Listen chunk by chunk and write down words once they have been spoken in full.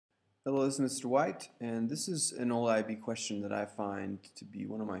Hello, this is Mr. White, and this is an old IB question that I find to be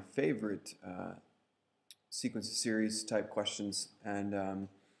one of my favorite sequence of series type questions. And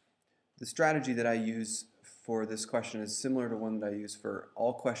the strategy that I use for this question is similar to one that I use for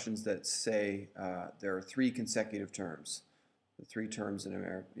all questions that say there are three consecutive terms. The three terms in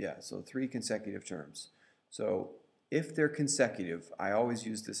America, yeah, so three consecutive terms. So if they're consecutive, I always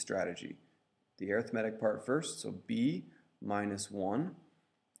use this strategy. The arithmetic part first, so b minus 1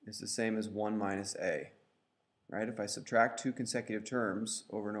 is the same as 1 minus a, right? If I subtract two consecutive terms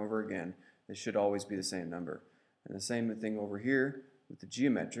over and over again, it should always be the same number. And the same thing over here with the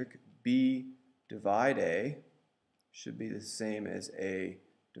geometric, b divide a should be the same as a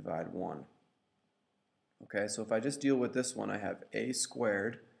divide 1. Okay, so if I just deal with this one, I have a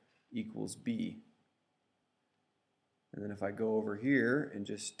squared equals b. And then if I go over here and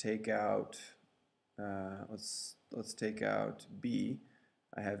just take out, let's take out b,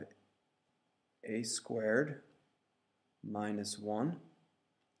 I have a squared minus 1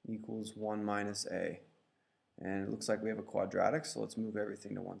 equals 1 minus a. And it looks like we have a quadratic, so let's move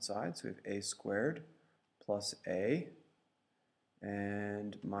everything to one side. So we have a squared plus a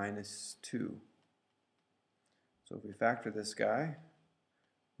and minus 2. So if we factor this guy,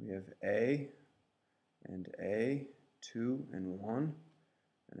 we have a and a, 2 and 1,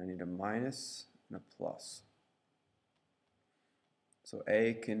 and I need a minus and a plus. So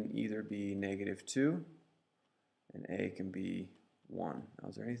a can either be negative 2 and a can be 1. Now,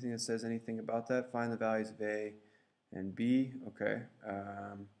 is there anything that says anything about that? Find the values of a and b. Okay,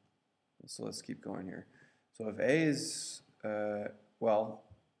 so let's keep going here. So if a is, well,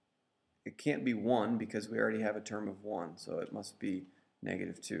 it can't be 1 because we already have a term of 1, so it must be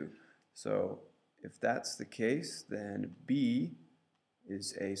negative 2. So if that's the case, then b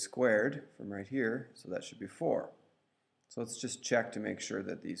is a squared from right here, so that should be 4. So let's just check to make sure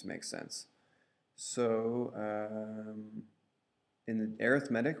that these make sense. So in the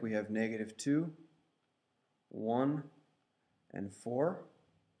arithmetic, we have negative 2, 1, and 4.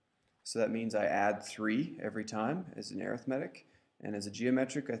 So that means I add 3 every time as an arithmetic. And as a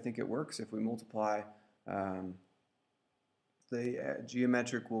geometric, I think it works. If we multiply, the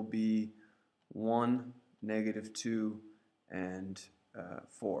geometric will be 1, negative 2, and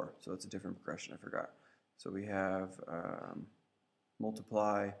 4. So it's a different progression, I forgot. So we have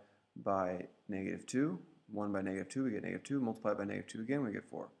multiply by negative 2, 1 by negative 2, we get negative 2, multiply by negative 2 again, we get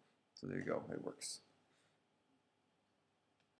 4. So there you go, it works.